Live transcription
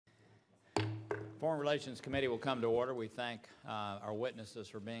Foreign Relations Committee will come to order. We thank our witnesses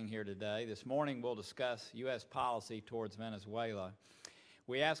for being here today. This morning we'll discuss U.S. policy towards Venezuela.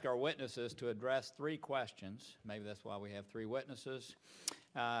 We ask our witnesses to address three questions. Maybe that's why we have three witnesses.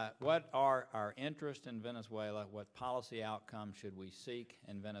 What are our interests in Venezuela? What policy outcomes should we seek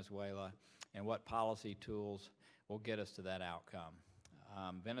in Venezuela? And what policy tools will get us to that outcome?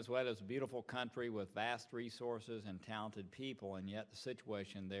 Venezuela is a beautiful country with vast resources and talented people, and yet the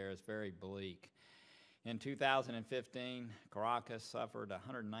situation there is very bleak. In 2015, Caracas suffered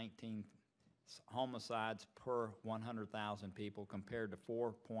 119 homicides per 100,000 people compared to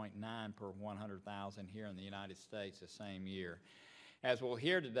 4.9 per 100,000 here in the United States the same year. As we'll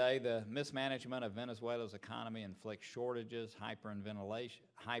hear today, the mismanagement of Venezuela's economy inflicts shortages,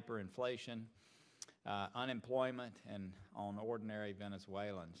 hyperinflation, unemployment, and on ordinary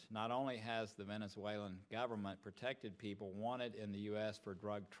Venezuelans. Not only has the Venezuelan government protected people wanted in the U.S. for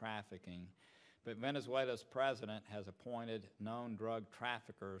drug trafficking, but Venezuela's president has appointed known drug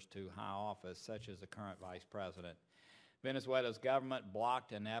traffickers to high office, such as the current vice president. Venezuela's government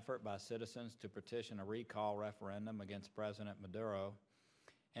blocked an effort by citizens to petition a recall referendum against President Maduro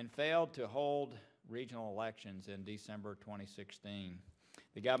and failed to hold regional elections in December 2016.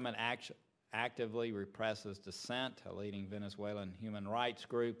 The government actively represses dissent. A leading Venezuelan human rights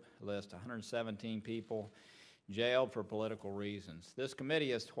group lists 117 people jailed for political reasons. This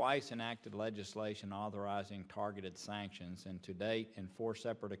committee has twice enacted legislation authorizing targeted sanctions, and to date, in 4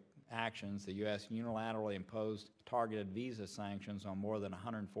 separate actions, the U.S. unilaterally imposed targeted visa sanctions on more than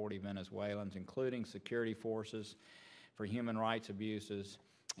 140 Venezuelans, including security forces for human rights abuses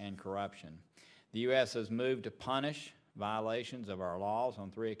and corruption. The U.S. has moved to punish violations of our laws.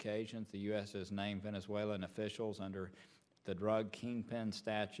 On 3 occasions, the U.S. has named Venezuelan officials under the drug kingpin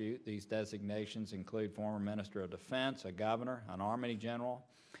statute. These designations include former Minister of Defense, a governor, an Army general,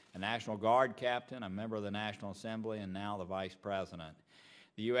 a National Guard captain, a member of the National Assembly, and now the vice president.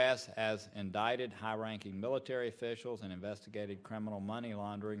 The U.S. has indicted high-ranking military officials and investigated criminal money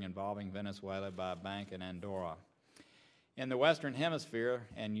laundering involving Venezuela by a bank in Andorra. In the Western Hemisphere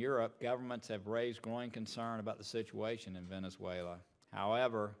and Europe, governments have raised growing concern about the situation in Venezuela.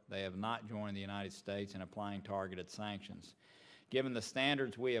 However, they have not joined the United States in applying targeted sanctions. Given the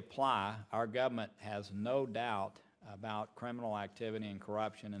standards we apply, our government has no doubt about criminal activity and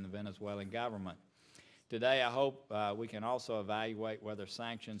corruption in the Venezuelan government. Today, I hope we can also evaluate whether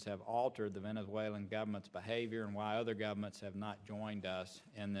sanctions have altered the Venezuelan government's behavior and why other governments have not joined us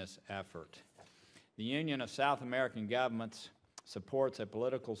in this effort. The Union of South American Governments supports a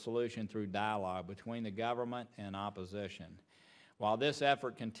political solution through dialogue between the government and opposition. While this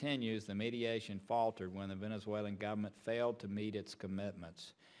effort continues, the mediation faltered when the Venezuelan government failed to meet its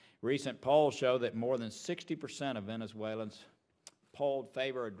commitments. Recent polls show that more than 60% of Venezuelans polled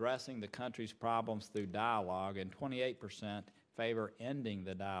favor addressing the country's problems through dialogue, and 28% favor ending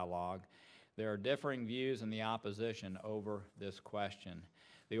the dialogue. There are differing views in the opposition over this question.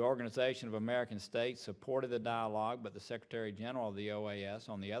 The Organization of American States supported the dialogue, but the Secretary General of the OAS,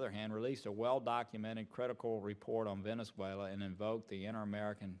 on the other hand, released a well-documented critical report on Venezuela and invoked the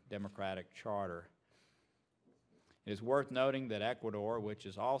Inter-American Democratic Charter. It is worth noting that Ecuador, which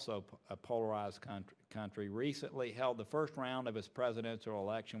is also a polarized country, recently held the first round of its presidential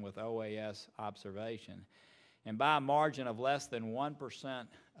election with OAS observation. And by a margin of less than 1%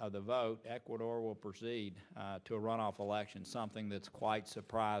 of the vote, Ecuador will proceed to a runoff election, something that's quite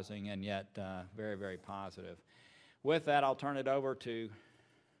surprising and yet very, very positive. With that, I'll turn it over to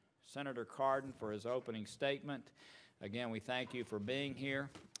Senator Cardin for his opening statement. Again, we thank you for being here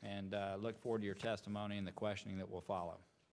and look forward to your testimony and the questioning that will follow.